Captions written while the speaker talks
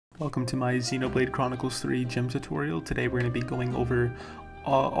Welcome to my Xenoblade Chronicles 3 gem tutorial. Today we're going to be going over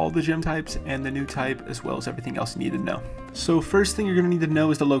all the gem types and the new type, as well as everything else you need to know. So first thing you're going to need to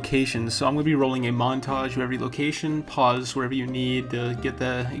know is the locations. So I'm going to be rolling a montage of every location, pause wherever you need to get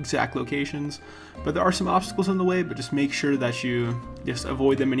the exact locations. But there are some obstacles in the way, but just make sure that you just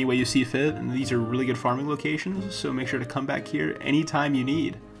avoid them any way you see fit. And these are really good farming locations, so make sure to come back here anytime you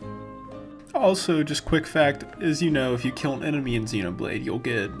need. Also, just quick fact, as you know, if you kill an enemy in Xenoblade, you'll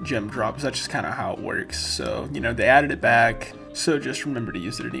get gem drops. That's just kind of how it works. So, you know, they added it back, so just remember to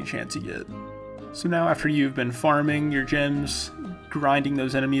use it any chance you get. So now after you've been farming your gems, grinding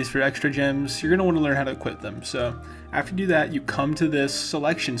those enemies for extra gems, you're going to want to learn how to equip them. So after you do that, you come to this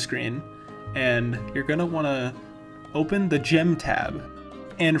selection screen, and you're going to want to open the gem tab.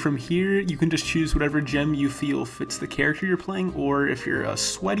 And from here, you can just choose whatever gem you feel fits the character you're playing, or if you're a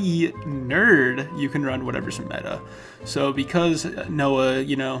sweaty nerd, you can run whatever's meta. So because Noah,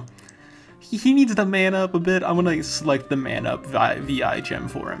 you know, he needs to man up a bit, I'm going to select the man up VI gem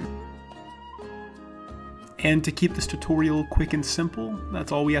for him. And to keep this tutorial quick and simple,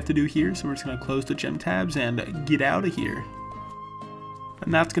 that's all we have to do here. So we're just going to close the gem tabs and get out of here.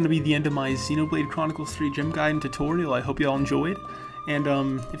 And that's going to be the end of my Xenoblade Chronicles 3 gem guide and tutorial. I hope you all enjoyed. And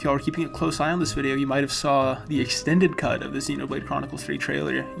if y'all are keeping a close eye on this video, you might have saw the extended cut of the Xenoblade Chronicles 3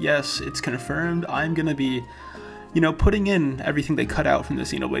 trailer. Yes, it's confirmed. I'm going to be, you know, putting in everything they cut out from the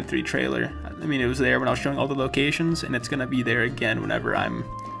Xenoblade 3 trailer. I mean, it was there when I was showing all the locations, and it's going to be there again whenever I'm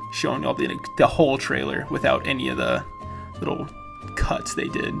showing all the whole trailer without any of the little cuts they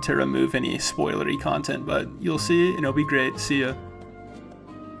did to remove any spoilery content. But you'll see it, and it'll be great. See ya.